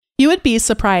You would be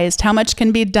surprised how much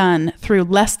can be done through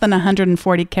less than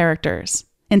 140 characters.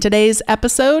 In today's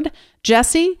episode,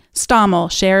 Jesse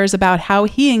Stommel shares about how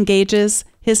he engages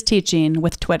his teaching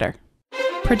with Twitter.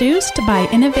 Produced by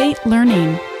Innovate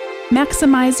Learning,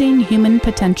 maximizing human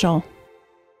potential.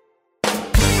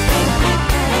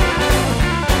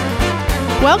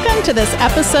 Welcome to this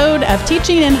episode of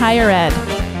Teaching in Higher Ed.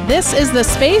 This is the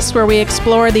space where we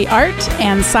explore the art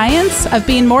and science of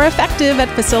being more effective at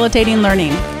facilitating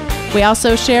learning. We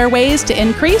also share ways to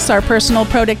increase our personal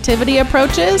productivity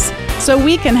approaches so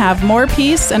we can have more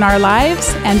peace in our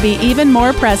lives and be even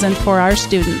more present for our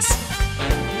students.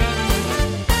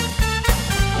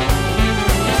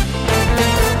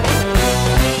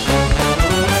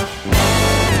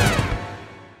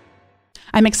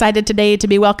 I'm excited today to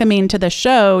be welcoming to the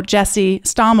show Jesse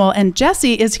Stommel, and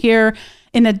Jesse is here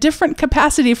in a different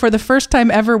capacity for the first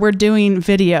time ever. We're doing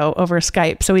video over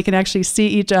Skype, so we can actually see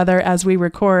each other as we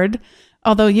record,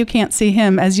 although you can't see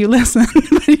him as you listen.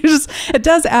 It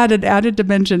does add an added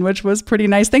dimension, which was pretty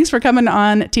nice. Thanks for coming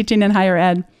on Teaching in Higher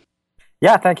Ed.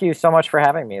 Yeah, thank you so much for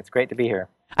having me. It's great to be here.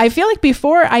 I feel like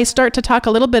before I start to talk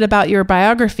a little bit about your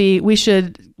biography, we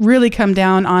should really come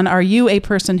down on, are you a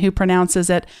person who pronounces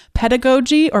it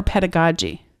pedagogy or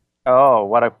pedagogy? Oh,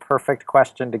 what a perfect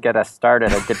question to get us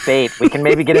started, a debate. We can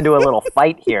maybe get into a little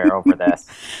fight here over this.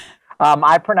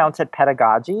 I pronounce it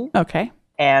pedagogy. Okay.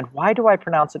 And why do I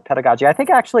pronounce it pedagogy? I think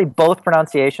actually both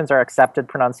pronunciations are accepted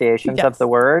pronunciations of the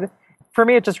word. For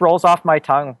me, it just rolls off my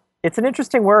tongue. It's an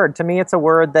interesting word. To me, it's a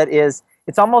word that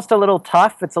it's almost a little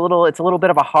tough. It's a little bit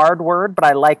of a hard word, but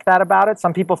I like that about it.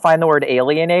 Some people find the word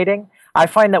alienating. I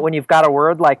find that when you've got a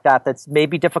word like that that's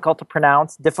maybe difficult to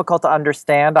pronounce, difficult to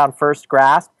understand on first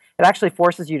grasp, it actually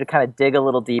forces you to kind of dig a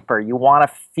little deeper. You want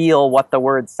to feel what the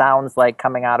word sounds like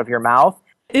coming out of your mouth.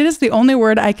 It is the only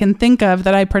word I can think of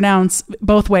that I pronounce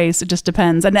both ways. It just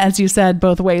depends. And as you said,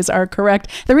 both ways are correct.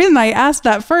 The reason I asked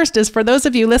that first is for those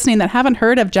of you listening that haven't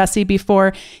heard of Jesse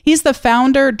before, he's the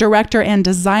founder, director, and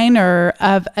designer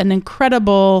of an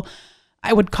incredible,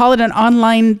 I would call it an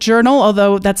online journal,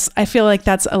 although I feel like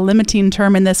that's a limiting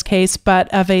term in this case,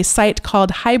 but of a site called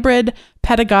Hybrid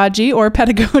Pedagogy or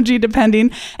Pedagogy, depending.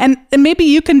 And maybe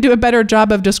you can do a better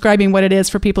job of describing what it is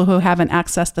for people who haven't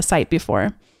accessed the site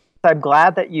before. I'm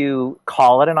glad that you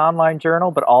call it an online journal,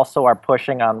 but also are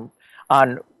pushing on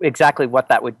exactly what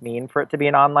that would mean for it to be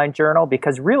an online journal.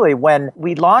 Because really, when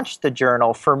we launched the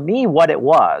journal, for me, what it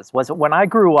was when I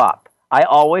grew up, I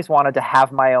always wanted to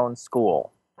have my own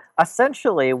school.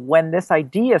 Essentially, when this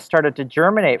idea started to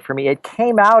germinate for me, it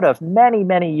came out of many,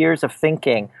 many years of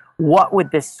thinking, what would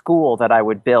this school that I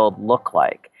would build look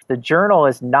like? The journal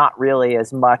is not really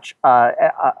as much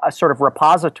a sort of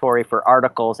repository for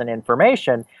articles and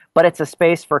information, but it's a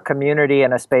space for community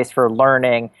and a space for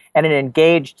learning and an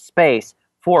engaged space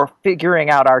for figuring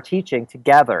out our teaching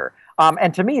together.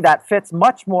 And to me, that fits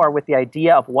much more with the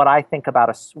idea of what I think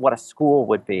about what a school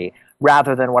would be,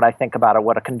 rather than what I think about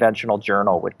what a conventional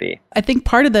journal would be. I think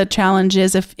part of the challenge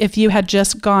is if you had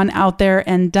just gone out there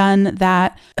and done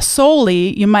that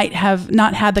solely, you might have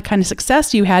not had the kind of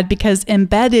success you had, because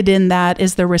embedded in that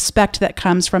is the respect that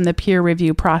comes from the peer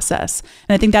review process.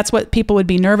 And I think that's what people would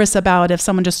be nervous about if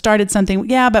someone just started something.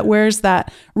 Yeah, but where's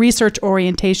that research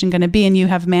orientation going to be? And you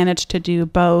have managed to do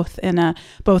both in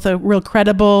both a real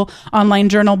credible online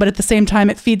journal, but at the same time,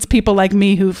 it feeds people like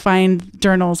me who find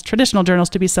traditional journals,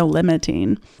 to be so limited.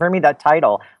 For me, that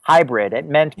title, hybrid, it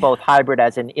meant both hybrid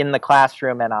as in the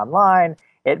classroom and online.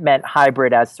 It meant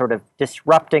hybrid as sort of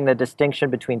disrupting the distinction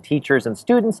between teachers and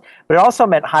students, but it also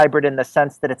meant hybrid in the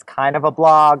sense that it's kind of a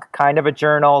blog, kind of a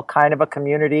journal, kind of a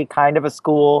community, kind of a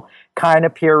school, kind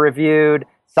of peer-reviewed.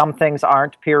 Some things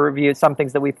aren't peer-reviewed. Some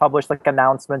things that we publish, like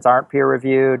announcements, aren't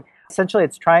peer-reviewed. Essentially,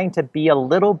 it's trying to be a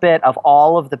little bit of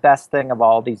all of the best thing of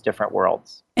all these different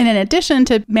worlds. And in addition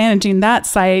to managing that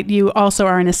site, you also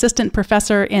are an assistant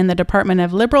professor in the Department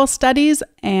of Liberal Studies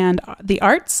and the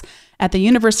Arts at the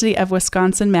University of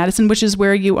Wisconsin-Madison, which is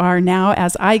where you are now,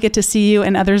 as I get to see you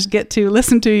and others get to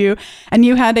listen to you. And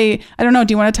you had I don't know,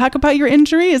 do you want to talk about your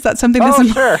injury? Is that something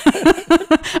that's sure.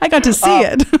 I got to see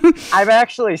it. I'm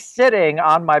actually sitting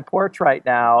on my porch right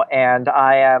now, and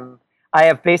I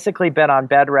have basically been on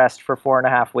bed rest for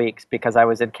 4.5 weeks because I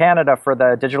was in Canada for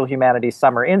the Digital Humanities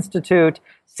Summer Institute,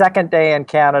 second day in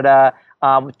Canada,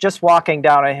 just walking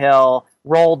down a hill,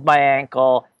 rolled my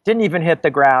ankle, didn't even hit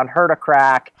the ground, heard a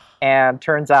crack, and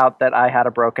turns out that I had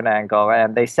a broken ankle.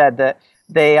 And they said that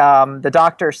the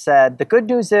doctor said, the good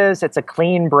news is it's a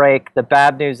clean break. The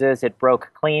bad news is it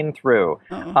broke clean through.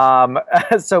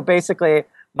 So basically,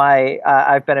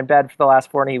 I've been in bed for the last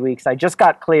 40 weeks. I just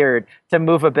got cleared to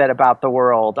move a bit about the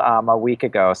world a week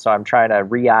ago, so I'm trying to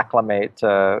reacclimate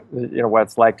to what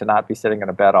it's like to not be sitting in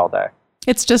a bed all day.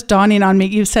 It's just dawning on me.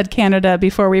 You said Canada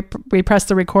before we pressed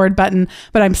the record button,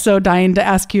 but I'm so dying to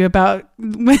ask you about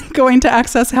going to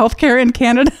access healthcare in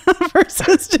Canada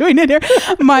versus doing it here.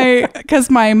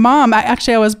 Because my mom, I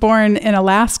was born in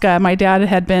Alaska. My dad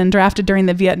had been drafted during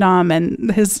the Vietnam,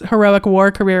 and his heroic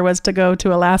war career was to go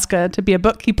to Alaska to be a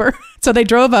bookkeeper. So they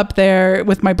drove up there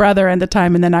with my brother at the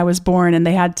time, and then I was born, and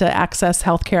they had to access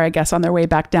healthcare, I guess, on their way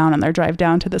back down on their drive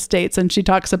down to the States. And she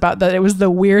talks about that it was the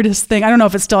weirdest thing. I don't know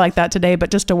if it's still like that today, but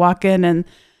just to walk in and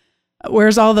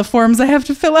where's all the forms I have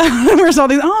to fill out? Where's all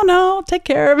these? Oh no, take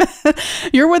care of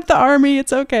it. You're with the Army.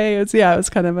 It's okay. It was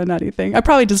kind of a nutty thing. I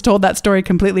probably just told that story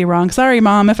completely wrong. Sorry,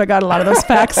 Mom, if I got a lot of those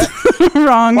facts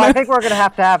wrong. Well, I think we're going to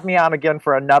have me on again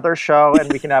for another show, and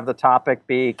we can have the topic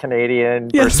be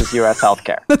Canadian versus U.S.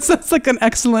 healthcare. That sounds like an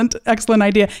excellent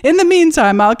idea. In the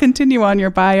meantime, I'll continue on your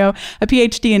bio. A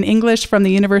PhD in English from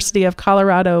the University of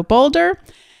Colorado Boulder.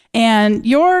 And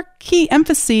your key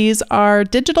emphases are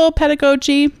digital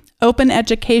pedagogy, open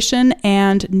education,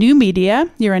 and new media.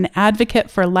 You're an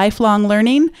advocate for lifelong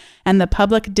learning and the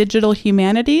public digital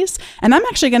humanities. And I'm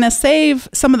actually going to save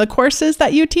some of the courses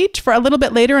that you teach for a little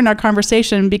bit later in our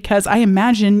conversation, because I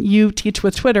imagine you teach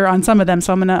with Twitter on some of them.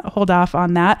 So I'm going to hold off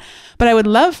on that. But I would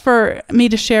love for me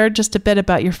to share just a bit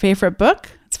about your favorite book.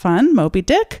 It's fun, Moby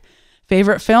Dick.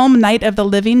 Favorite film, Night of the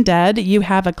Living Dead. You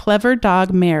have a clever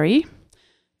dog, Mary.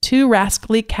 2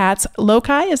 rascally cats,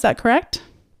 Loki, is that correct?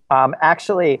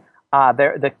 Actually,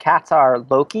 the cats are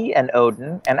Loki and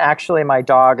Odin, and actually my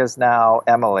dog is now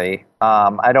Emily.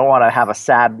 I don't want to have a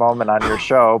sad moment on your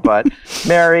show, but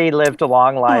Mary lived a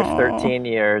long life, 13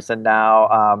 years, and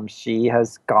now she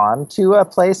has gone to a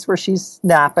place where she's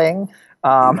napping.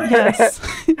 Yes.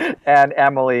 And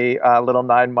Emily, a little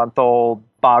 9-month-old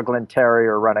Boglin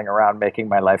Terrier running around making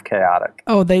my life chaotic.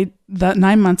 Oh, that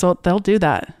 9 months old, they'll do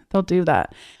that. They'll do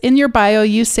that. In your bio,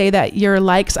 you say that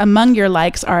among your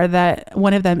likes are that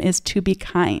one of them is to be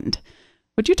kind.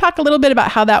 Would you talk a little bit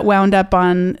about how that wound up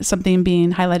on something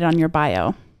being highlighted on your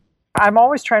bio? I'm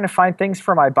always trying to find things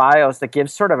for my bios that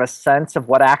give sort of a sense of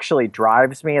what actually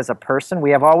drives me as a person.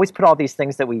 We have always put all these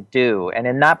things that we do. And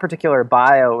in that particular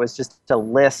bio, it was just a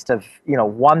list of,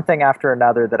 one thing after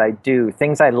another that I do,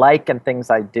 things I like and things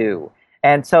I do.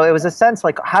 And so it was a sense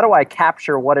like, how do I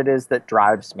capture what it is that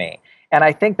drives me? And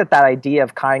I think that idea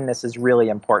of kindness is really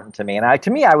important to me. And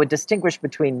to me, I would distinguish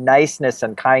between niceness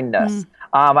and kindness.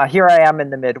 Here I am in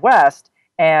the Midwest,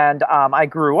 and I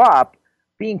grew up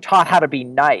being taught how to be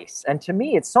nice. And to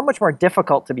me, it's so much more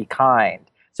difficult to be kind.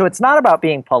 So it's not about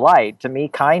being polite. To me,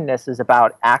 kindness is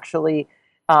about actually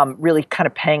really kind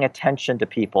of paying attention to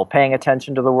people, paying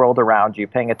attention to the world around you,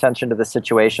 paying attention to the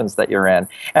situations that you're in.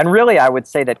 And really, I would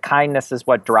say that kindness is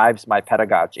what drives my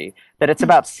pedagogy, that it's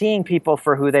about seeing people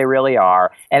for who they really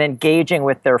are and engaging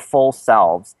with their full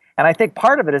selves. And I think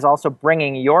part of it is also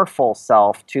bringing your full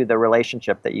self to the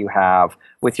relationship that you have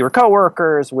with your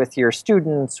coworkers, with your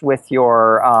students, with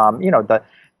your,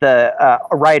 the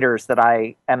writers that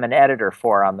I am an editor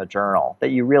for on the journal, that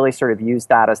you really sort of use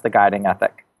that as the guiding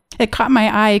ethic. It caught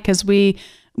my eye because we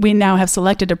now have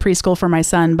selected a preschool for my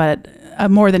son, but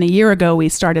more than a year ago, we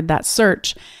started that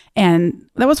search. And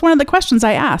that was one of the questions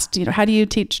I asked, how do you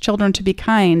teach children to be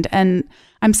kind? And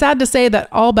I'm sad to say that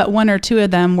all but 1 or 2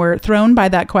 of them were thrown by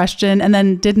that question and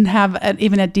then didn't have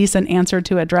even a decent answer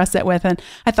to address it with. And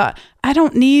I thought, I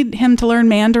don't need him to learn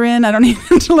Mandarin. I don't need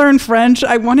him to learn French.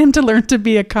 I want him to learn to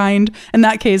be a kind, in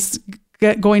that case,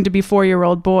 going to be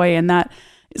 4-year-old boy. And that,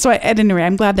 so at any rate,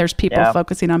 I'm glad there's people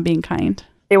focusing on being kind.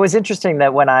 It was interesting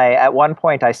that when at one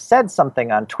point I said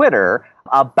something on Twitter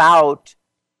about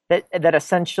that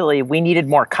essentially we needed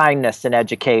more kindness in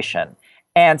education.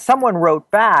 And someone wrote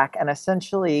back and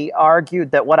essentially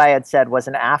argued that what I had said was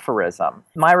an aphorism.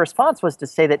 My response was to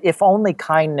say that if only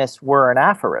kindness were an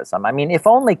aphorism. I mean, if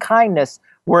only kindness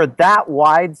were that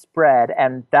widespread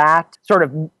and that sort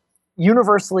of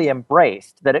universally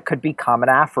embraced that it could become an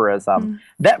aphorism,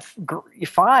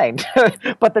 fine.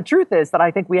 But the truth is that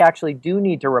I think we actually do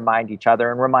need to remind each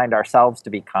other and remind ourselves to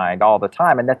be kind all the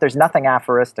time, and that there's nothing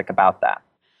aphoristic about that.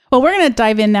 Well, we're going to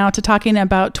dive in now to talking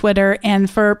about Twitter. And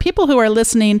for people who are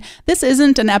listening, this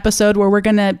isn't an episode where we're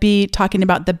going to be talking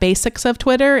about the basics of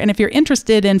Twitter. And if you're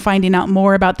interested in finding out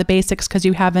more about the basics because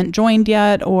you haven't joined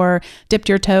yet or dipped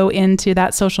your toe into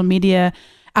that social media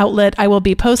outlet. I will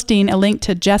be posting a link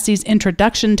to Jesse's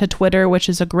Introduction to Twitter, which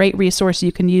is a great resource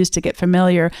you can use to get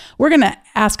familiar. We're going to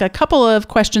ask a couple of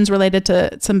questions related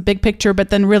to some big picture, but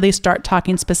then really start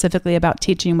talking specifically about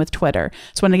teaching with Twitter.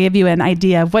 So I want to give you an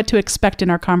idea of what to expect in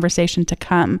our conversation to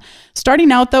come.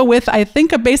 Starting out, though, with, I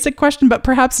think, a basic question, but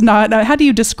perhaps not. How do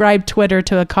you describe Twitter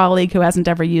to a colleague who hasn't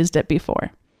ever used it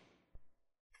before?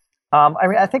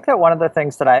 I think that one of the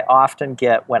things that I often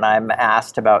get when I'm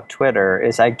asked about Twitter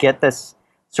is I get this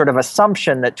sort of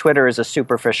assumption that Twitter is a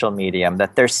superficial medium,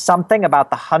 that there's something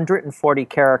about the 140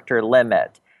 character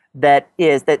limit that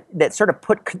sort of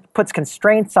puts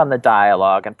constraints on the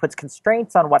dialogue and puts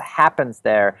constraints on what happens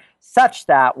there, such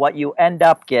that what you end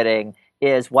up getting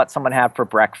is what someone had for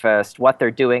breakfast, what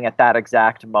they're doing at that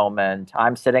exact moment.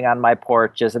 I'm sitting on my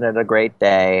porch, isn't it a great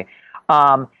day?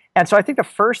 And so I think the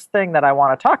first thing that I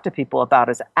want to talk to people about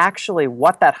is actually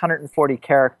what that 140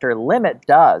 character limit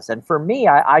does. And for me,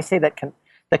 I say that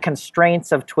the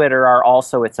constraints of Twitter are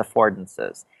also its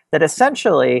affordances. That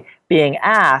essentially being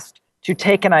asked to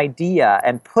take an idea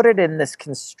and put it in this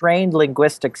constrained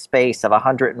linguistic space of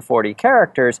 140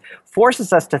 characters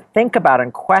forces us to think about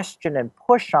and question and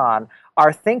push on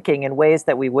our thinking in ways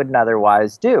that we wouldn't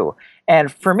otherwise do.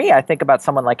 And for me, I think about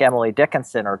someone like Emily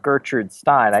Dickinson or Gertrude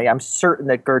Stein. I'm certain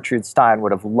that Gertrude Stein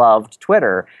would have loved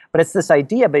Twitter, but it's this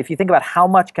idea. But if you think about how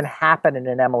much can happen in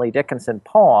an Emily Dickinson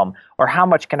poem or how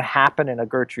much can happen in a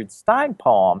Gertrude Stein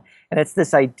poem, and it's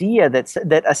this idea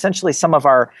that essentially some of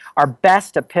our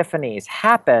best epiphanies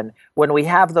happen when we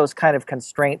have those kind of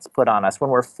constraints put on us, when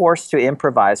we're forced to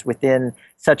improvise within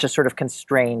such a sort of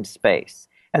constrained space.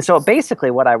 And so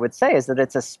basically what I would say is that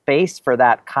it's a space for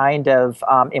that kind of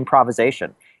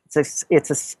improvisation.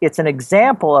 It's an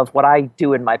example of what I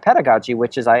do in my pedagogy,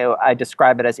 which is I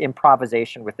describe it as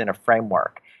improvisation within a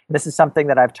framework. And this is something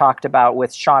that I've talked about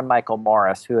with Sean Michael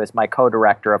Morris, who is my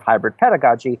co-director of hybrid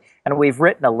pedagogy, and we've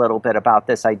written a little bit about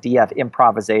this idea of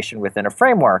improvisation within a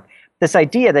framework. This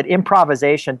idea that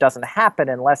improvisation doesn't happen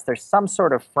unless there's some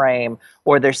sort of frame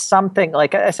or there's something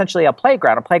like essentially a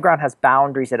playground. A playground has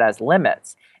boundaries, it has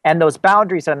limits. And those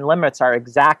boundaries and limits are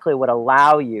exactly what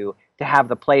allow you to have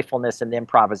the playfulness and the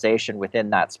improvisation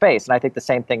within that space. And I think the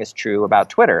same thing is true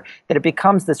about Twitter, that it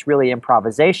becomes this really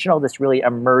improvisational, this really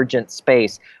emergent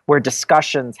space where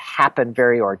discussions happen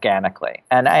very organically.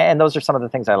 And those are some of the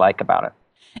things I like about it.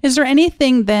 Is there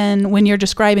anything then, when you're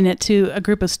describing it to a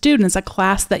group of students, a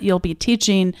class that you'll be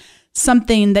teaching,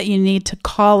 something that you need to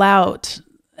call out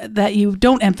that you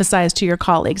don't emphasize to your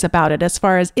colleagues about it as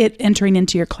far as it entering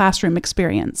into your classroom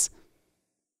experience?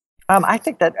 I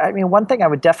think that, one thing I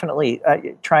would definitely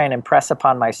try and impress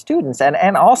upon my students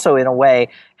and also in a way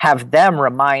have them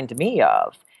remind me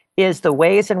of is the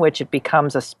ways in which it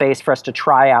becomes a space for us to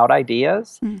try out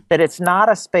ideas, that it's not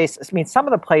a space. Some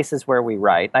of the places where we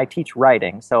write, and I teach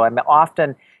writing, so I'm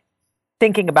often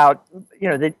thinking about,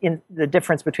 the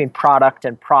difference between product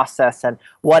and process and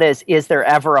what is there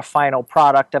ever a final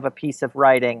product of a piece of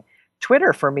writing?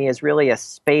 Twitter for me is really a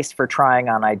space for trying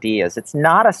on ideas. It's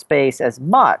not a space as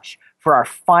much for our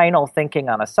final thinking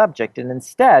on a subject. And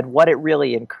instead, what it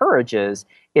really encourages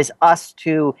is us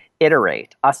to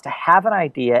iterate, us to have an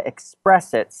idea,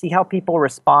 express it, see how people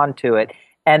respond to it,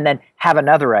 and then have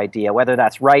another idea, whether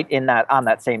that's right on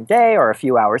that same day or a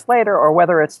few hours later, or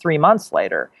whether it's 3 months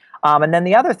later. And then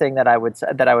the other thing that I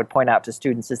would point out to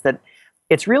students is that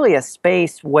it's really a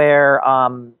space where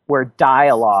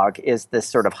dialogue is this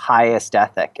sort of highest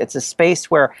ethic. It's a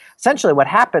space where essentially what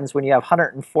happens when you have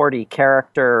 140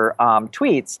 character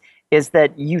tweets is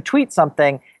that you tweet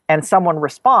something and someone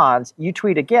responds, you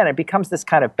tweet again, it becomes this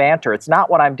kind of banter. It's not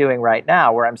what I'm doing right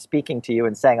now, where I'm speaking to you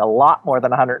and saying a lot more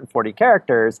than 140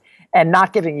 characters and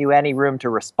not giving you any room to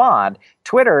respond.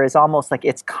 Twitter is almost like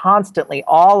it's constantly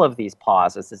all of these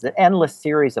pauses. It's an endless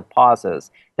series of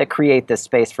pauses that create this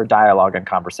space for dialogue and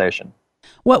conversation.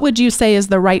 What would you say is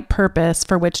the right purpose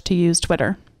for which to use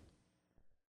Twitter?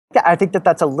 Yeah, I think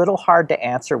that's a little hard to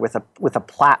answer with a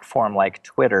platform like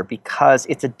Twitter because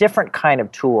it's a different kind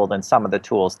of tool than some of the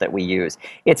tools that we use.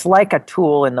 It's like a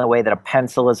tool in the way that a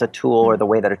pencil is a tool or the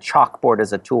way that a chalkboard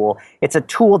is a tool. It's a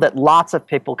tool that lots of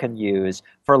people can use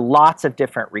for lots of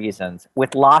different reasons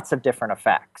with lots of different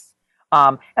effects.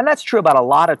 And that's true about a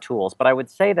lot of tools, but I would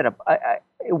say that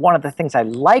one of the things I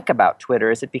like about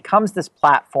Twitter is it becomes this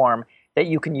platform that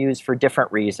you can use for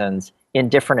different reasons in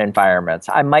different environments.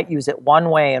 I might use it one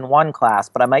way in one class,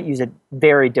 but I might use it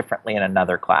very differently in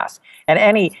another class. And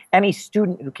any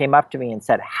student who came up to me and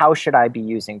said, how should I be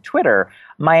using Twitter?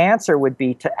 My answer would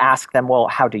be to ask them, well,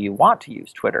 how do you want to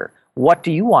use Twitter? What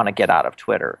do you want to get out of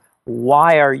Twitter?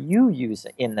 why are you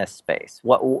using in this space?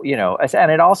 What,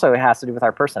 and it also has to do with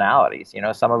our personalities.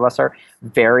 Some of us are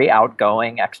very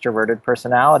outgoing, extroverted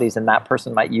personalities, and that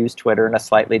person might use Twitter in a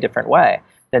slightly different way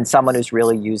than someone who's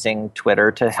really using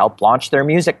Twitter to help launch their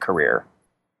music career.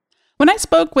 When I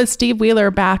spoke with Steve Wheeler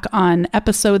back on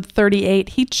episode 38,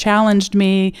 he challenged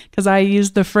me because I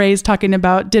used the phrase talking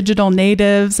about digital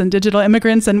natives and digital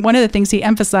immigrants. And one of the things he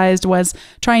emphasized was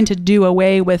trying to do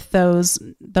away with those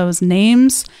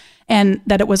names, and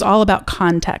that it was all about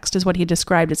context is what he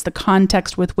described. It's the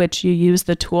context with which you use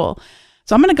the tool.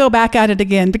 So I'm going to go back at it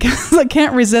again because I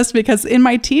can't resist, because in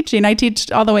my teaching, I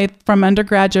teach all the way from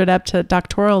undergraduate up to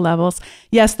doctoral levels.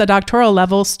 Yes, the doctoral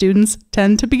level students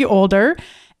tend to be older.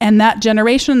 And that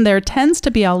generation, there tends to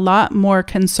be a lot more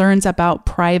concerns about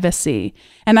privacy.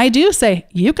 And I do say,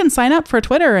 you can sign up for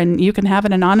Twitter and you can have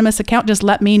an anonymous account. Just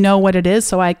let me know what it is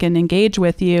so I can engage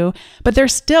with you. But there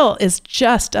still is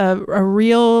just a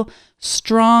real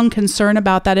strong concern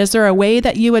about that. Is there a way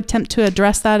that you attempt to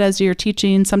address that as you're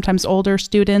teaching sometimes older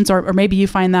students, or maybe you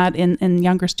find that in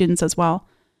younger students as well?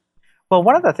 Well,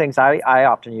 one of the things I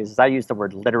often use is I use the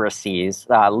word literacies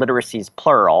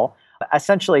plural,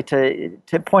 essentially to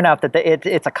point out that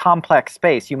it's a complex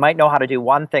space. You might know how to do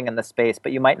one thing in the space,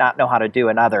 but you might not know how to do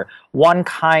another. One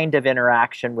kind of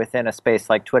interaction within a space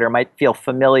like Twitter might feel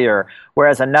familiar,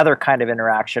 whereas another kind of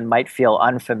interaction might feel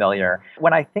unfamiliar.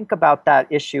 When I think about that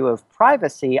issue of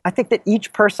privacy, I think that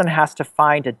each person has to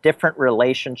find a different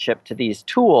relationship to these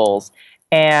tools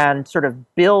and sort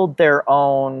of build their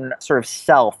own sort of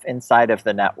self inside of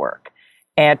the network,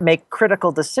 and make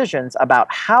critical decisions about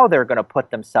how they're going to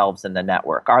put themselves in the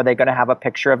network. Are they going to have a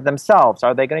picture of themselves?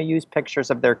 Are they going to use pictures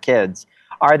of their kids?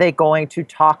 Are they going to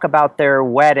talk about their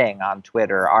wedding on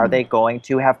Twitter? Are they going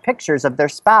to have pictures of their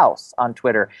spouse on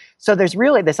Twitter? So there's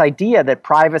really this idea that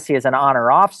privacy is an on or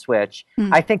off switch.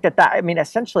 I think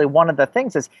essentially one of the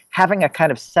things is having a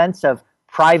kind of sense of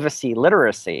privacy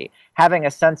literacy, having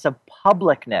a sense of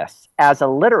publicness as a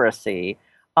literacy,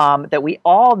 that we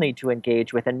all need to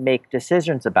engage with and make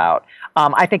decisions about.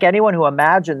 I think anyone who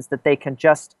imagines that they can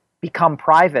just become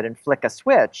private and flick a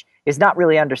switch is not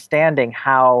really understanding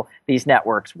how these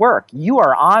networks work. You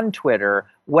are on Twitter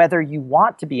whether you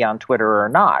want to be on Twitter or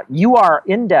not. You are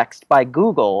indexed by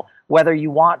Google whether you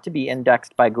want to be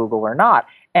indexed by Google or not.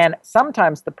 And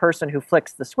sometimes the person who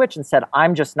flicks the switch and said,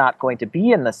 I'm just not going to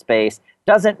be in the space,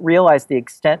 doesn't realize the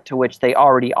extent to which they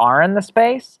already are in the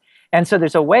space. And so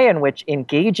there's a way in which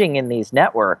engaging in these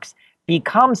networks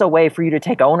becomes a way for you to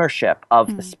take ownership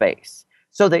of the space,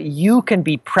 so that you can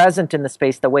be present in the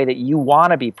space the way that you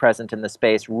want to be present in the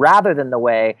space, rather than the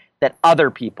way that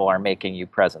other people are making you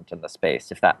present in the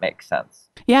space, if that makes sense.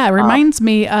 Yeah, it reminds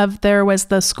me of, there was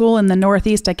the school in the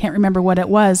Northeast, I can't remember what it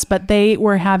was, but they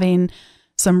were having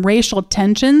some racial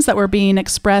tensions that were being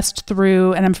expressed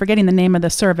through, and I'm forgetting the name of the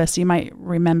service, you might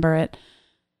remember it.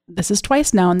 This is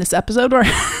twice now in this episode, or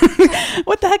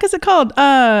what the heck is it called?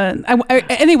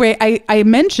 Anyway, I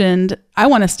mentioned I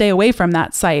want to stay away from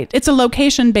that site. It's a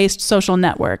location-based social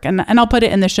network, and I'll put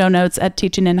it in the show notes at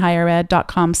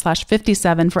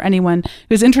teachinginhighered.com/57 for anyone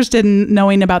who's interested in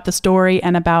knowing about the story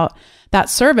and about that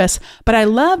service. But I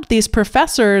loved these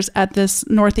professors at this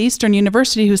Northeastern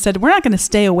University who said, we're not going to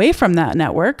stay away from that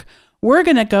network. We're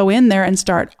going to go in there and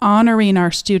start honoring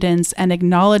our students and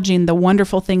acknowledging the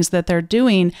wonderful things that they're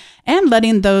doing, and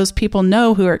letting those people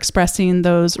know who are expressing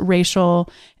the racial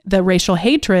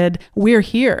hatred, we're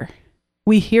here.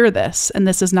 We hear this, and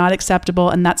this is not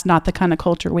acceptable, and that's not the kind of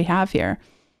culture we have here.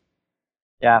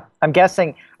 Yeah, I'm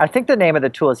guessing, I think the name of the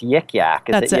tool is Yik Yak.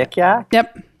 Is it Yik Yak?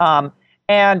 Yep.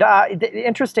 And the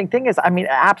interesting thing is,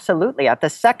 absolutely, at the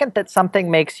second that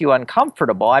something makes you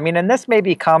uncomfortable, and this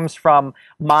maybe comes from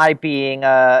my being,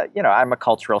 I'm a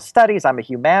cultural studies, I'm a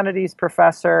humanities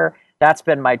professor. That's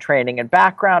been my training and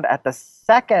background. At the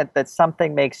second that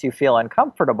something makes you feel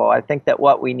uncomfortable, I think that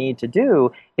what we need to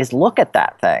do is look at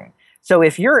that thing. So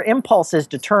if your impulse is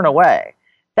to turn away,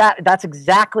 that's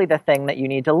exactly the thing that you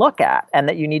need to look at and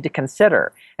that you need to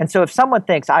consider. And so if someone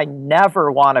thinks, I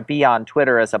never want to be on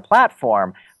Twitter as a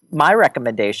platform, my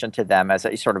recommendation to them as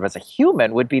a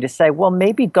human would be to say, well,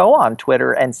 maybe go on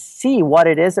Twitter and see what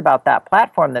it is about that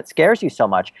platform that scares you so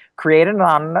much. Create an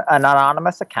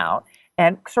anonymous account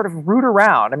and sort of root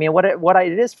around. What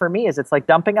it is for me is, it's like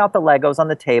dumping out the Legos on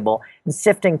the table and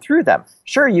sifting through them.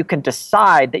 Sure, you can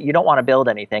decide that you don't want to build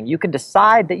anything. You can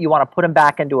decide that you want to put them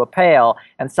back into a pail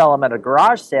and sell them at a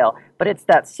garage sale. But it's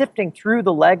that sifting through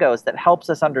the Legos that helps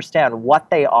us understand what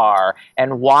they are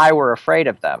and why we're afraid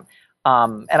of them.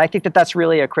 And I think that that's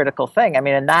really a critical thing. I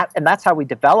mean, and that's how we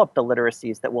develop the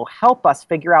literacies that will help us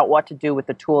figure out what to do with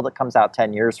the tool that comes out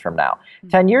 10 years from now.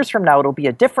 10 years from now, it'll be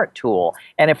a different tool.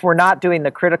 And if we're not doing the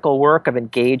critical work of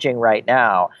engaging right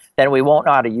now, then we won't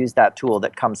know how to use that tool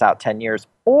that comes out 10 years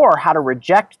or how to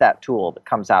reject that tool that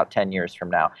comes out 10 years from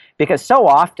now. Because so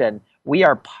often we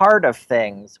are part of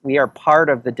things. We are part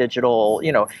of the digital,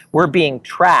 we're being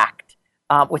tracked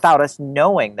without us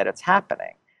knowing that it's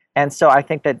happening. And so I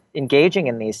think that engaging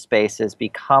in these spaces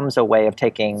becomes a way of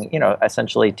having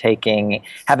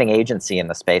agency in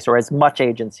the space, or as much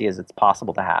agency as it's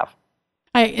possible to have.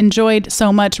 I enjoyed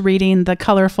so much reading the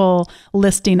colorful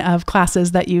listing of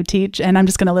classes that you teach, and I'm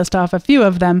just going to list off a few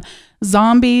of them.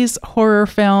 Zombies, horror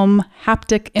film,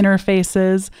 haptic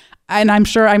interfaces, and I'm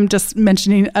sure I'm just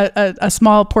mentioning a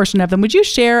small portion of them. Would you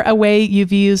share a way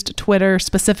you've used Twitter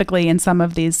specifically in some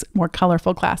of these more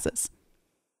colorful classes?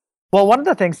 Well, one of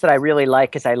the things that I really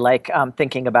like is I like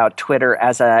thinking about Twitter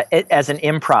as an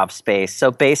improv space.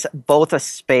 So both a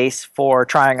space for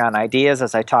trying on ideas,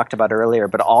 as I talked about earlier,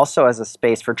 but also as a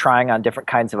space for trying on different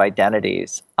kinds of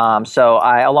identities. So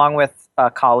I, along with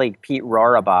a colleague, Pete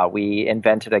Rorabaugh, we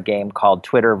invented a game called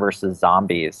Twitter versus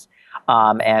Zombies.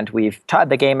 And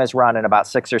the game has run in about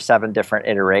 6 or 7 different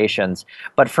iterations.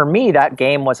 But for me, that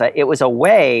game was a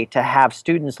way to have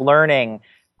students learning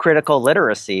critical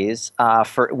literacies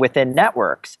within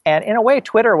networks. And in a way,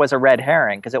 Twitter was a red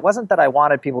herring, because it wasn't that I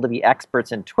wanted people to be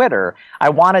experts in Twitter. I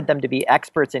wanted them to be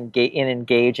experts in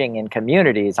engaging in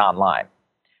communities online.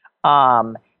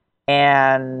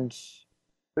 And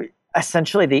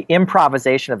essentially the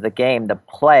improvisation of the game,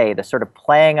 the sort of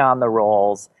playing on the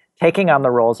roles, taking on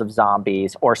the roles of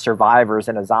zombies or survivors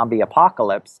in a zombie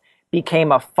apocalypse,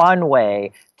 became a fun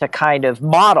way to kind of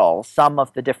model some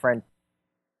of the different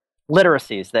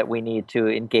literacies that we need to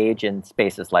engage in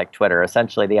spaces like Twitter.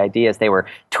 Essentially, the idea is they were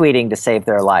tweeting to save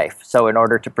their life. So in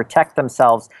order to protect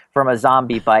themselves from a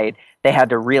zombie bite, they had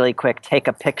to really quick take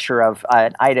a picture of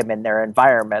an item in their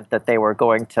environment that they were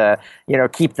going to,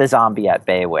 keep the zombie at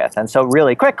bay with. And so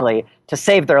really quickly, to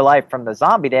save their life from the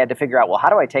zombie, they had to figure out, well, how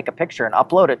do I take a picture and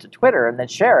upload it to Twitter and then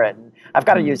share it? And I've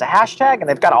got to use a hashtag, and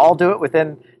they've got to all do it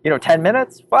within, 10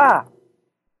 minutes. Wow.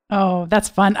 Oh, that's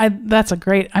fun. I'm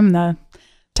the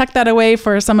tuck that away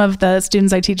for some of the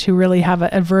students I teach who really have an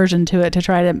aversion to it, to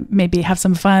try to maybe have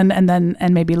some fun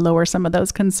and maybe lower some of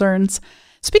those concerns.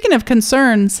 Speaking of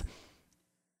concerns,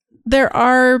 there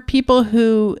are people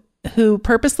who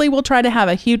purposely will try to have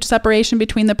a huge separation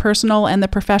between the personal and the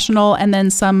professional, and then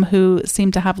some who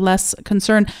seem to have less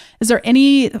concern. Is there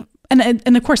any,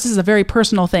 and of course this is a very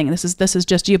personal thing, this is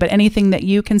just you, but anything that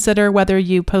you consider, whether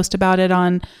you post about it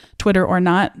on Twitter or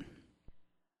not?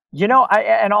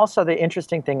 And also the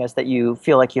interesting thing is that you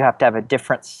feel like you have to have a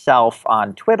different self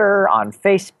on Twitter, on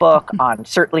Facebook,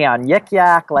 certainly on Yik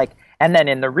Yak, and then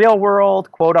in the real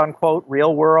world, quote unquote,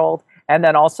 real world. And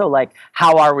then also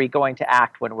how are we going to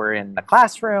act when we're in the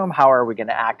classroom? How are we going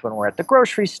to act when we're at the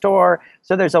grocery store?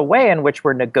 So there's a way in which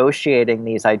we're negotiating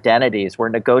these identities. We're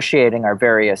negotiating our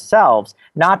various selves,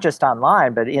 not just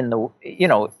online, but in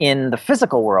the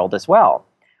physical world as well.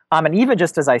 And even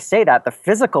just as I say that, the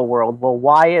physical world, well,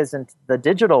 why isn't the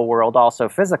digital world also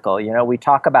physical? We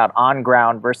talk about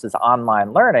on-ground versus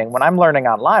online learning. When I'm learning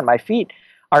online, my feet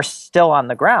are still on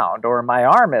the ground, or my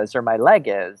arm is, or my leg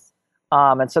is.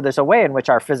 And so there's a way in which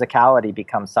our physicality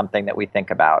becomes something that we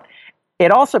think about.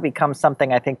 It also becomes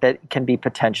something I think that can be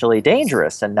potentially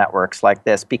dangerous in networks like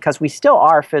this, because we still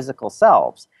are physical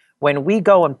selves. When we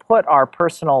go and put our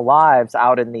personal lives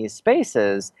out in these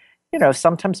spaces,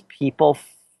 sometimes people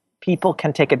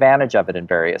can take advantage of it in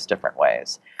various different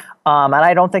ways. And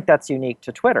I don't think that's unique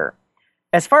to Twitter.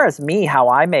 As far as me, how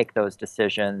I make those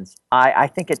decisions, I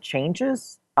think it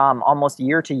changes almost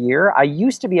year to year. I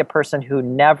used to be a person who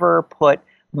never put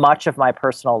much of my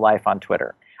personal life on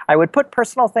Twitter. I would put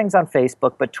personal things on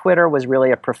Facebook, but Twitter was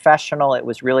really a professional. It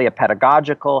was really a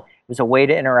pedagogical. It was a way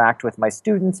to interact with my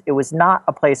students. It was not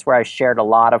a place where I shared a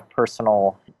lot of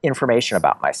personal information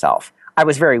about myself. I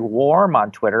was very warm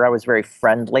on Twitter. I was very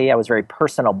friendly. I was very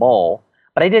personable,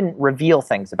 but I didn't reveal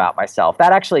things about myself.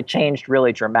 That actually changed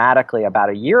really dramatically about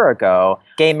a year ago.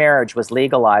 Gay marriage was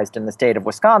legalized in the state of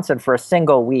Wisconsin for a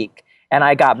single week, and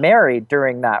I got married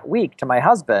during that week to my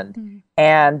husband. Mm-hmm.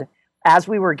 And as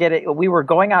we were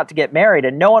going out to get married,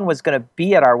 and no one was going to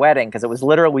be at our wedding, because it was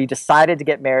literally, we decided to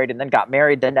get married and then got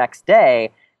married the next day,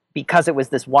 because it was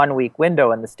this 1 week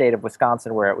window in the state of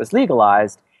Wisconsin where it was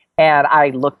legalized. And I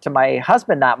looked to my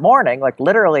husband that morning,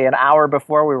 literally an hour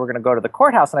before we were going to go to the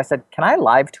courthouse, and I said, "Can I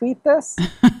live tweet this?"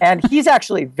 And he's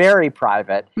actually very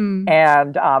private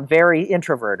and very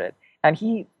introverted. And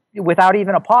he, without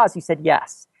even a pause, he said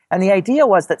yes. And the idea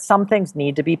was that some things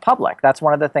need to be public. That's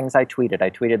one of the things I tweeted. I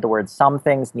tweeted the word, some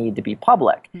things need to be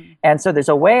public. And so there's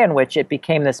a way in which it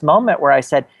became this moment where I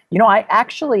said,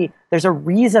 there's a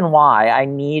reason why I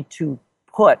need to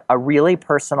put a really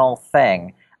personal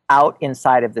thing out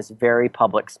inside of this very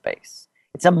public space.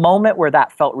 It's a moment where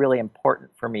that felt really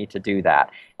important for me to do that.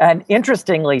 And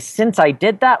interestingly, since I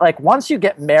did that, like once you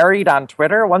get married on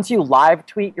Twitter, once you live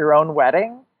tweet your own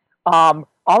wedding, all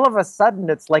of a sudden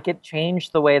it's like it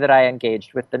changed the way that I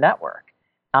engaged with the network.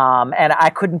 And I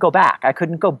couldn't go back. I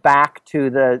couldn't go back to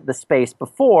the space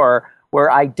before where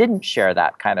I didn't share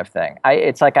that kind of thing.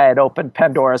 It's like I had opened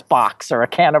Pandora's box or a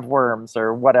can of worms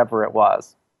or whatever it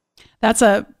was. That's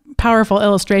a powerful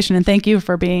illustration, and thank you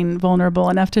for being vulnerable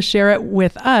enough to share it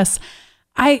with us.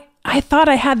 I thought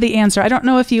I had the answer. I don't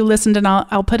know if you listened, and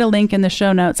I'll put a link in the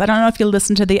show notes. I don't know if you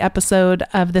listened to the episode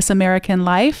of This American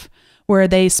Life where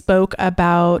they spoke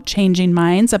about changing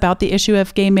minds about the issue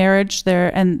of gay marriage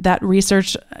there, and that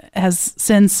research has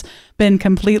since been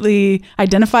completely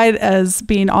identified as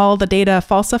being all the data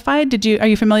falsified. Are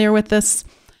you familiar with this?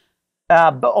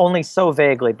 But only so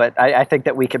vaguely, but I think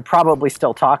that we could probably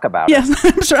still talk about it.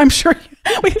 Yes, I'm sure.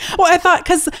 I thought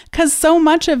because so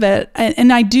much of it,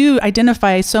 and I do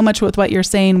identify so much with what you're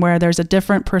saying, where there's a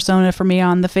different persona for me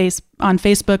on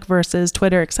Facebook versus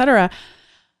Twitter, et cetera.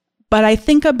 But I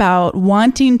think about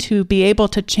wanting to be able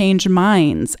to change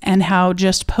minds and how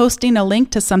just posting a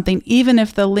link to something, even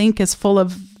if the link is full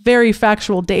of very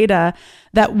factual data,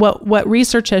 that what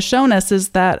research has shown us is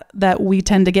that we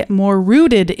tend to get more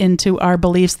rooted into our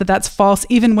beliefs, that's false,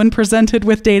 even when presented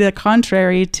with data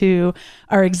contrary to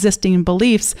our existing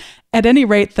beliefs. At any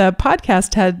rate, the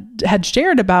podcast had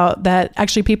shared about that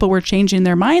actually people were changing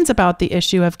their minds about the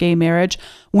issue of gay marriage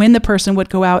when the person would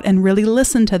go out and really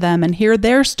listen to them and hear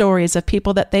their stories of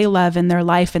people that they love in their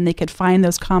life, and they could find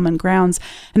those common grounds.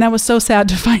 And I was so sad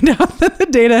to find out that the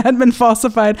data had been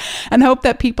falsified, and hope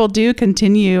that people do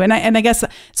continue. And I guess,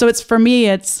 so it's, for me,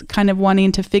 it's kind of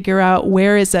wanting to figure out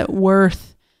where is it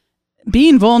worth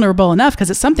being vulnerable enough, because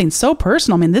it's something so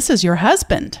personal. I mean, this is your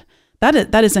husband.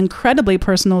 That is incredibly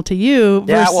personal to you.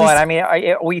 Yeah, well, and I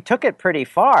mean, we took it pretty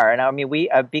far, and I mean,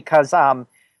 because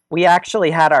we actually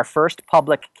had our first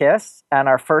public kiss, and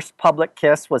our first public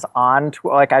kiss was on,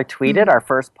 I tweeted our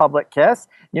first public kiss,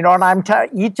 and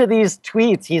each of these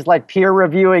tweets, he's like peer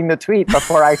reviewing the tweet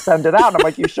before I send it out. And I'm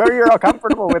like, you sure you're all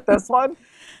comfortable with this one?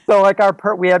 So like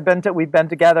we've been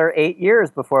together 8 years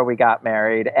before we got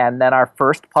married, and then our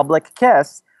first public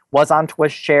kiss was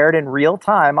shared in real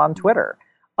time on Twitter.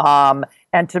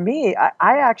 And to me,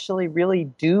 I actually really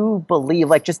do believe,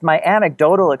 like just my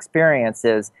anecdotal experience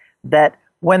is that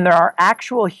when there are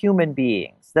actual human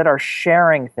beings that are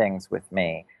sharing things with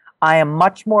me, I am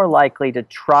much more likely to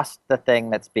trust the thing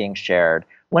that's being shared.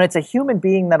 When it's a human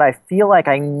being that I feel like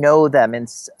I know them in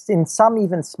some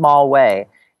even small way,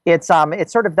 it's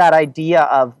sort of that idea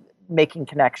of making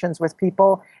connections with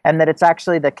people, and that it's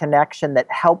actually the connection that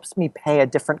helps me pay a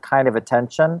different kind of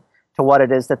attention to what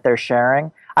it is that they're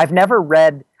sharing. I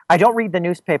don't read the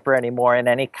newspaper anymore in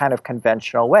any kind of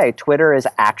conventional way. Twitter is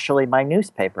actually my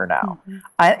newspaper now.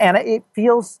 Mm-hmm.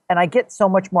 And I get so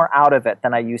much more out of it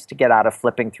than I used to get out of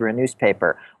flipping through a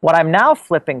newspaper. What I'm now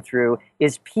flipping through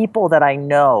is people that I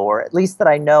know, or at least that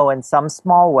I know in some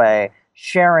small way,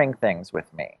 sharing things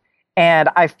with me. And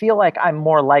I feel like I'm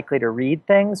more likely to read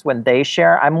things when they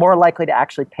share. I'm more likely to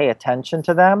actually pay attention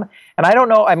to them. And I don't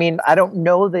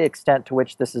know the extent to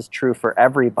which this is true for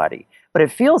everybody, but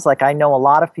it feels like I know a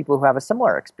lot of people who have a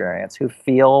similar experience, who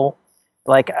feel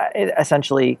like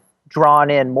essentially drawn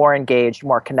in, more engaged,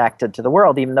 more connected to the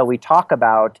world, even though we talk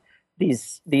about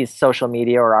these social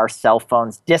media or our cell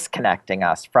phones disconnecting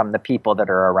us from the people that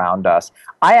are around us.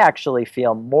 I actually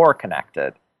feel more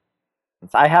connected.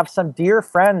 I have some dear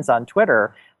friends on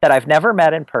Twitter that I've never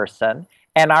met in person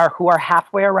and who are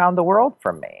halfway around the world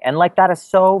from me. And like that is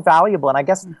so valuable. And I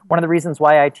guess one of the reasons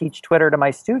why I teach Twitter to my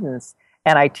students,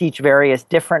 and I teach various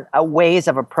different ways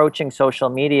of approaching social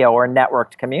media or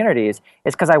networked communities,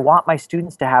 is because I want my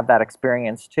students to have that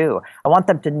experience too. I want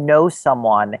them to know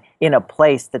someone in a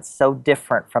place that's so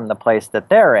different from the place that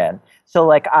they're in. So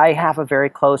like I have a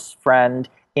very close friend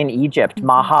in Egypt,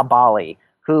 Maha Bali,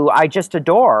 who I just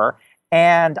adore.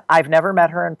 And I've never met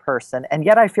her in person, and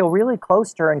yet I feel really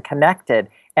close to her and connected,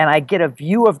 and I get a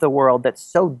view of the world that's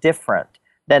so different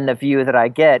than the view that I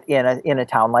get in a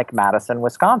town like Madison,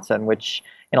 Wisconsin, which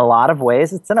in a lot of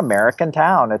ways it's an American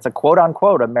town. It's a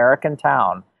quote-unquote American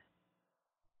town.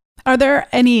 Are there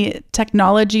any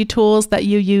technology tools that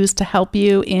you use to help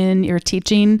you in your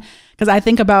teaching? Because I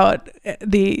think about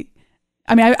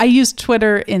I mean, I use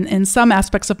Twitter in some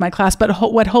aspects of my class, but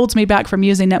what holds me back from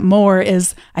using it more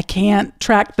is I can't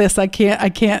track this. I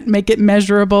can't make it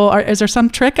measurable. Is there some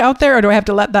trick out there, or do I have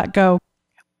to let that go?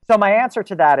 So my answer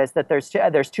to that is that there's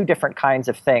two different kinds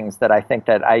of things that I think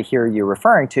that I hear you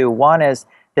referring to. One is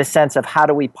this sense of how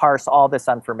do we parse all this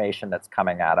information that's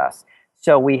coming at us.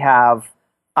 So we have,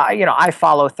 I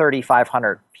follow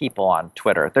 3,500 people on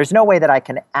Twitter. There's no way that I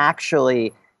can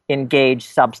actually engage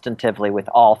substantively with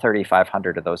all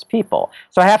 3,500 of those people.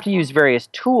 So I have to use various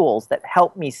tools that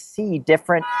help me see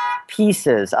different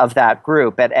pieces of that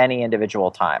group at any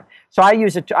individual time. So I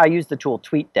use the tool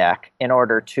TweetDeck in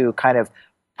order to kind of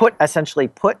essentially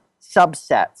put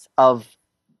subsets of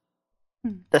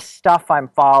the stuff I'm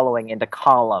following into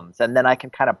columns, and then I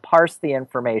can kind of parse the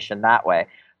information that way.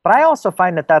 But I also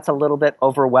find that that's a little bit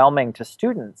overwhelming to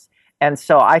students. And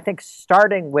so I think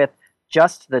starting with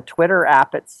just the Twitter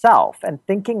app itself and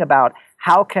thinking about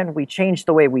how can we change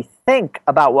the way we think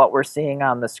about what we're seeing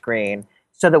on the screen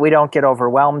so that we don't get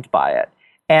overwhelmed by it.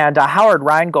 And Howard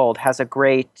Rheingold has a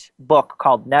great book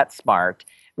called NetSmart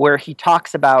where he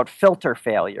talks about filter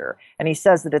failure. And he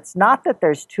says that it's not that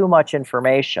there's too much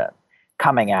information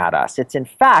coming at us. It's in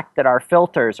fact that our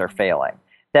filters are failing,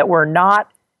 that we're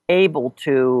not able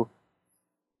to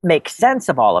make sense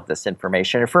of all of this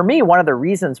information. And for me, one of the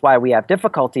reasons why we have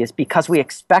difficulty is because we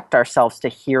expect ourselves to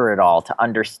hear it all, to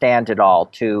understand it all,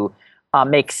 to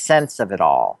make sense of it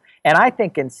all. And I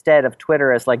think instead of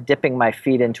Twitter as like dipping my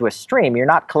feet into a stream, you're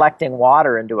not collecting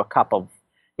water into a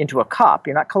cup.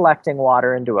 You're not collecting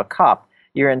water into a cup.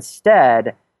 You're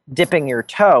instead dipping your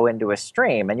toe into a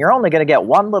stream. And you're only going to get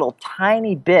one little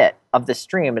tiny bit of the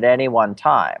stream at any one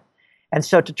time. And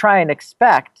so to try and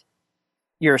expect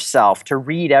yourself to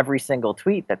read every single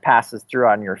tweet that passes through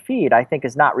on your feed, I think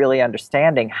is not really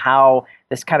understanding how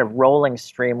this kind of rolling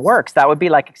stream works. That would be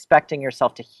like expecting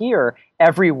yourself to hear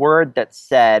every word that's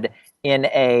said in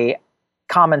a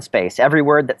common space, every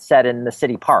word that's said in the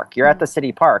city park. You're at the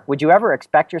city park. Would you ever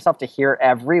expect yourself to hear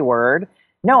every word?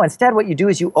 No, instead what you do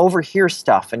is you overhear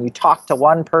stuff and you talk to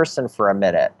one person for a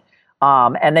minute.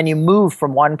 And then you move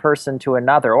from one person to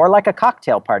another. Or like a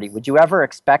cocktail party. Would you ever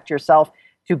expect yourself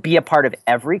to be a part of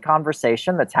every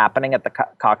conversation that's happening at the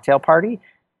cocktail party?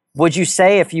 Would you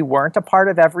say if you weren't a part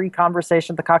of every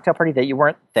conversation at the cocktail party that you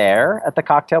weren't there at the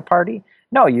cocktail party?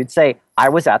 No, you'd say, I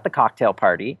was at the cocktail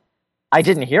party. I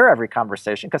didn't hear every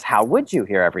conversation, because how would you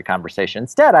hear every conversation?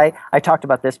 Instead, I talked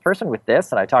about this person with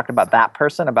this, and I talked about that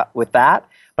person with that.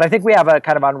 But I think we have a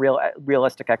kind of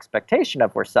unrealistic expectation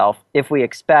of ourselves if we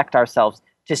expect ourselves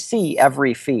to see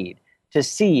every feed, to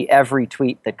see every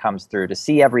tweet that comes through, to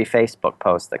see every Facebook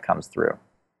post that comes through.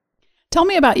 Tell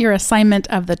me about your assignment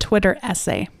of the Twitter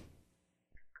essay.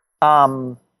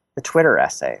 The Twitter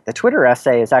essay. The Twitter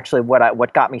essay is actually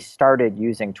what got me started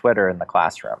using Twitter in the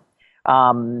classroom.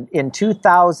 In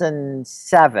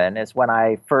 2007 is when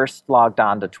I first logged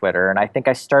on to Twitter, and I think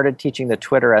I started teaching the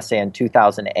Twitter essay in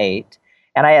 2008.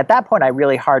 And at that point, I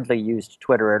really hardly used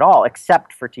Twitter at all,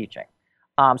 except for teaching.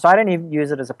 So I didn't even use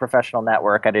it as a professional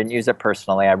network. I didn't use it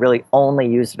personally. I really only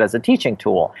used it as a teaching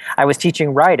tool. I was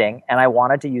teaching writing, and I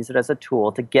wanted to use it as a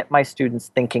tool to get my students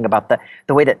thinking about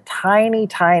the way that tiny,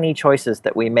 tiny choices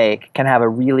that we make can have a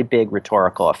really big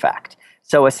rhetorical effect.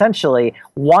 So essentially,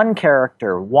 one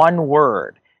character, one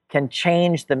word can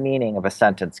change the meaning of a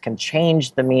sentence, can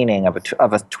change the meaning of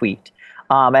a tweet.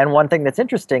 And one thing that's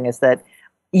interesting is that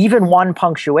even one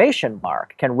punctuation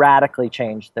mark can radically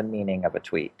change the meaning of a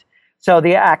tweet. So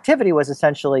the activity was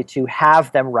essentially to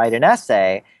have them write an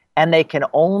essay, and they can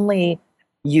only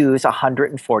use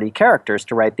 140 characters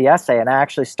to write the essay. And I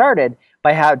actually started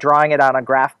by drawing it on a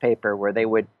graph paper where they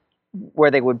would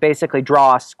basically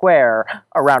draw a square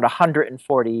around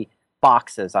 140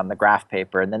 boxes on the graph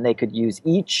paper, and then they could use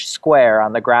each square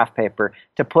on the graph paper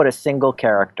to put a single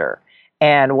character.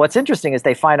 And what's interesting is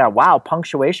they find out, wow,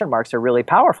 punctuation marks are really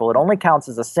powerful. It only counts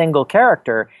as a single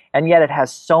character, and yet it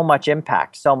has so much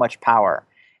impact, so much power.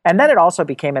 And then it also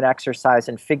became an exercise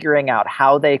in figuring out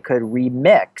how they could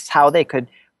remix, how they could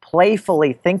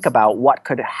playfully think about what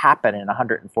could happen in a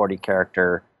 140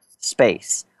 character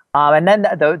space. And then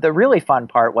the really fun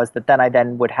part was that I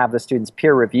would have the students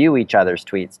peer review each other's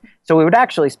tweets. So we would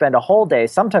actually spend a whole day,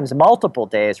 sometimes multiple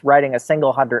days, writing a single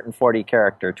 140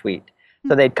 character tweet.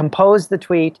 So they'd compose the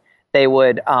tweet, they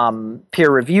would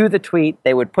peer review the tweet,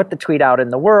 they would put the tweet out in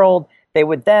the world, they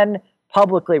would then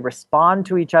publicly respond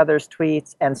to each other's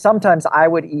tweets, and sometimes I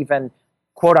would even,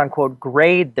 quote unquote,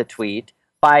 grade the tweet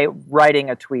by writing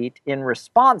a tweet in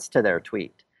response to their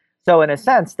tweet. So in a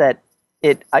sense that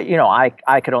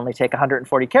I could only take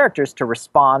 140 characters to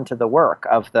respond to the work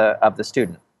of the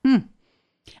student.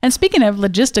 And speaking of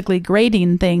logistically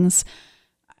grading things,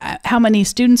 how many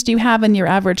students do you have in your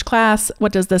average class?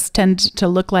 What does this tend to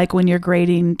look like when you're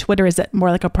grading Twitter? Is it more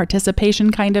like a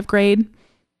participation kind of grade?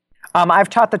 I've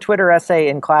taught the Twitter essay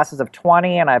in classes of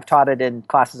 20, and I've taught it in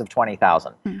classes of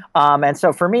 20,000. And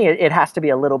so for me, it has to be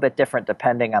a little bit different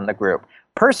depending on the group.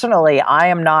 Personally, I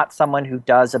am not someone who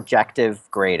does objective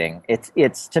grading.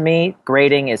 It's to me,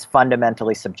 grading is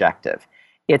fundamentally subjective.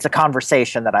 It's a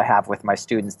conversation that I have with my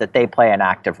students that they play an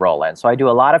active role in. So I do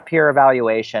a lot of peer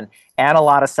evaluation and a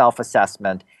lot of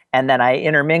self-assessment, and then I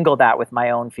intermingle that with my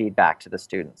own feedback to the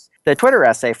students. The Twitter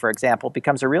essay, for example,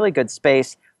 becomes a really good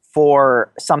space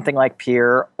for something like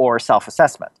peer or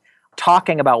self-assessment.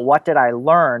 Talking about what did I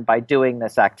learn by doing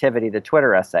this activity, the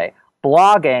Twitter essay,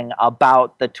 blogging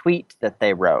about the tweet that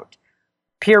they wrote,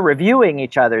 peer reviewing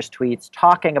each other's tweets,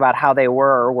 talking about how they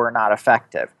were or were not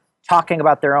effective, talking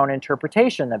about their own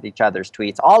interpretation of each other's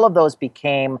tweets. All of those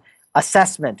became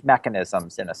assessment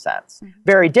mechanisms in a sense.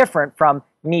 Very different from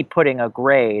me putting a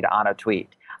grade on a tweet.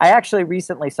 I actually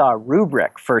recently saw a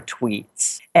rubric for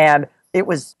tweets, and it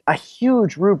was a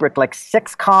huge rubric, like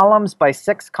 6 columns by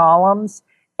 6 columns,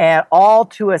 and all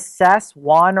to assess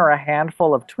one or a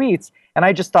handful of tweets. And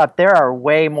I just thought there are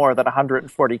way more than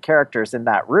 140 characters in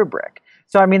that rubric.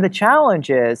 So, I mean, the challenge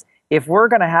is, if we're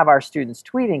going to have our students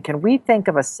tweeting, can we think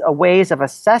of a ways of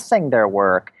assessing their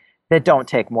work that don't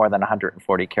take more than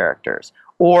 140 characters?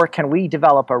 Or can we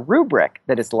develop a rubric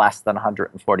that is less than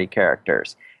 140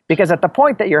 characters? Because at the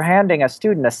point that you're handing a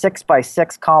student a 6 by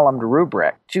 6 columned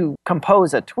rubric to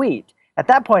compose a tweet, at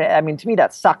that point, I mean, to me,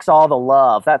 that sucks all the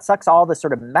love. That sucks all the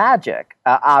sort of magic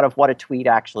out of what a tweet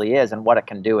actually is and what it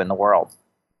can do in the world.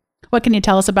 What can you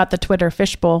tell us about the Twitter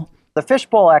fishbowl? The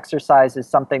fishbowl exercise is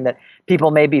something that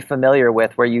people may be familiar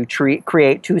with, where you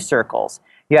create 2 circles.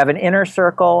 You have an inner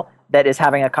circle that is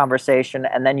having a conversation,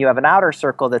 and then you have an outer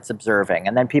circle that's observing.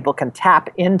 And then people can tap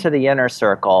into the inner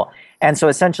circle. And so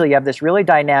essentially you have this really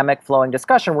dynamic flowing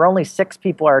discussion where only 6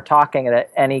 people are talking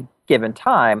at any given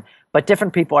time, but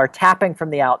different people are tapping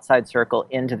from the outside circle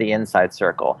into the inside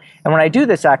circle. And when I do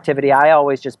this activity, I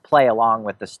always just play along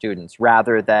with the students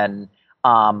rather than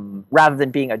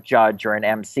being a judge or an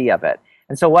MC of it.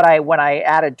 And so when I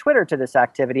added Twitter to this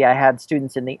activity, I had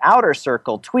students in the outer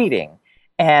circle tweeting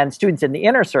and students in the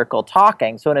inner circle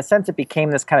talking. So in a sense, it became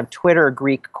this kind of Twitter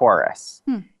Greek chorus.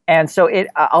 And so it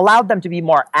allowed them to be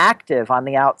more active on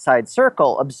the outside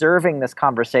circle, observing this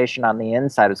conversation on the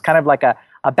inside. It was kind of like a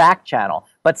back channel.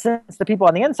 But since the people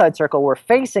on the inside circle were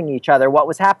facing each other, what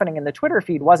was happening in the Twitter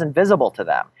feed wasn't visible to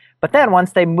them. But then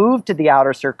once they moved to the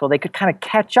outer circle, they could kind of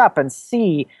catch up and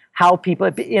see how people,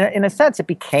 in a sense, it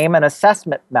became an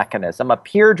assessment mechanism, a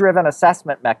peer-driven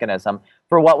assessment mechanism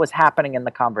for what was happening in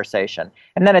the conversation.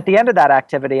 And then at the end of that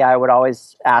activity, I would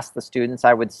always ask the students,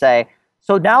 I would say,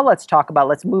 so now let's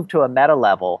move to a meta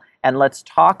level, and let's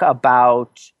talk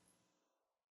about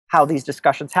how these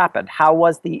discussions happened. How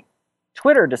was the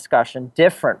Twitter discussion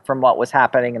different from what was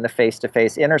happening in the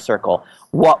face-to-face inner circle?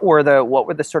 What were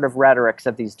the sort of rhetorics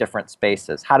of these different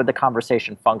spaces? How did the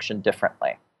conversation function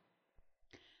differently?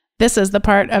 This is the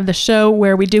part of the show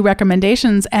where we do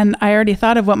recommendations, and I already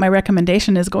thought of what my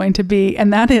recommendation is going to be,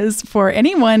 and that is for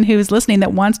anyone who's listening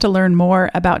that wants to learn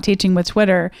more about teaching with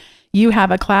Twitter. You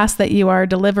have a class that you are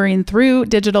delivering through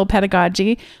Digital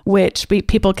Pedagogy, which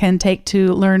people can take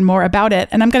to learn more about it.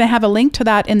 And I'm going to have a link to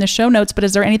that in the show notes, but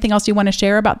is there anything else you want to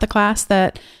share about the class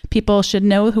that people should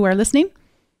know who are listening?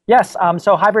 Yes.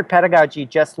 So Hybrid Pedagogy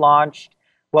just launched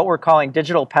what we're calling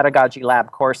Digital Pedagogy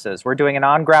Lab courses. We're doing an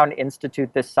on-ground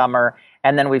institute this summer,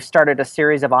 and then we've started a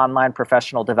series of online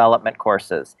professional development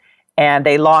courses. And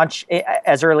they launch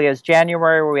as early as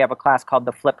January, where we have a class called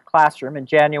the Flipped Classroom in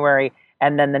January.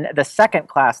 And then the second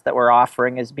class that we're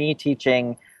offering is me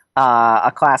teaching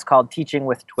a class called Teaching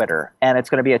with Twitter. And it's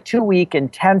going to be a 2-week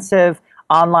intensive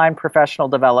online professional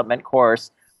development course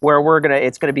where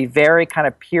it's going to be very kind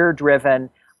of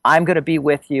peer-driven. I'm going to be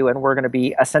with you, and we're going to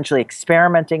be essentially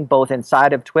experimenting both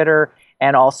inside of Twitter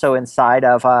and also inside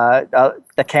of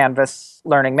the Canvas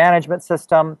learning management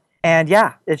system. And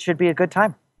yeah, it should be a good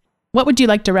time. What would you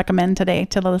like to recommend today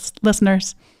to the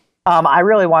listeners? I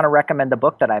really want to recommend the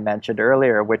book that I mentioned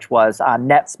earlier, which was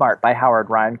NetSmart by Howard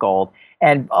Rheingold.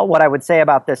 And what I would say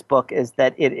about this book is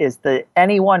that it is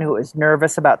anyone who is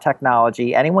nervous about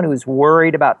technology, anyone who's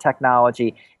worried about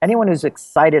technology, anyone who's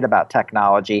excited about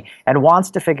technology and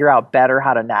wants to figure out better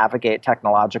how to navigate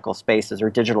technological spaces or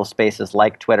digital spaces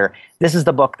like Twitter, this is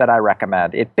the book that I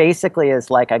recommend. It basically is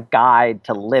like a guide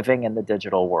to living in the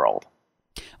digital world.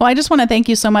 Well, I just want to thank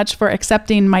you so much for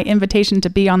accepting my invitation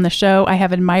to be on the show. I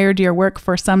have admired your work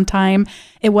for some time.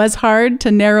 It was hard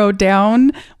to narrow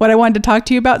down what I wanted to talk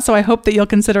to you about, so I hope that you'll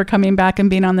consider coming back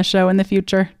and being on the show in the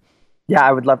future. Yeah,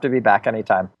 I would love to be back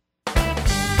anytime.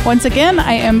 Once again,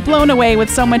 I am blown away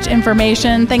with so much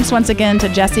information. Thanks once again to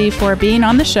Jesse for being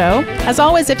on the show. As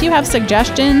always, if you have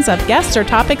suggestions of guests or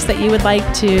topics that you would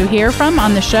like to hear from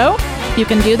on the show, you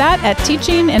can do that at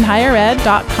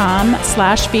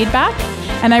teachinginhighered.com/feedback.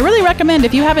 And I really recommend,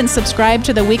 if you haven't subscribed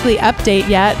to the weekly update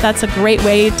yet, that's a great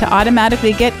way to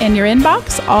automatically get in your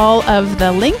inbox all of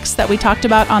the links that we talked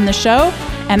about on the show.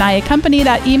 And I accompany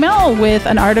that email with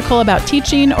an article about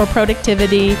teaching or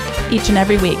productivity each and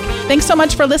every week. Thanks so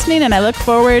much for listening, and I look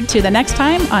forward to the next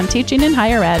time on Teaching in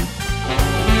Higher Ed.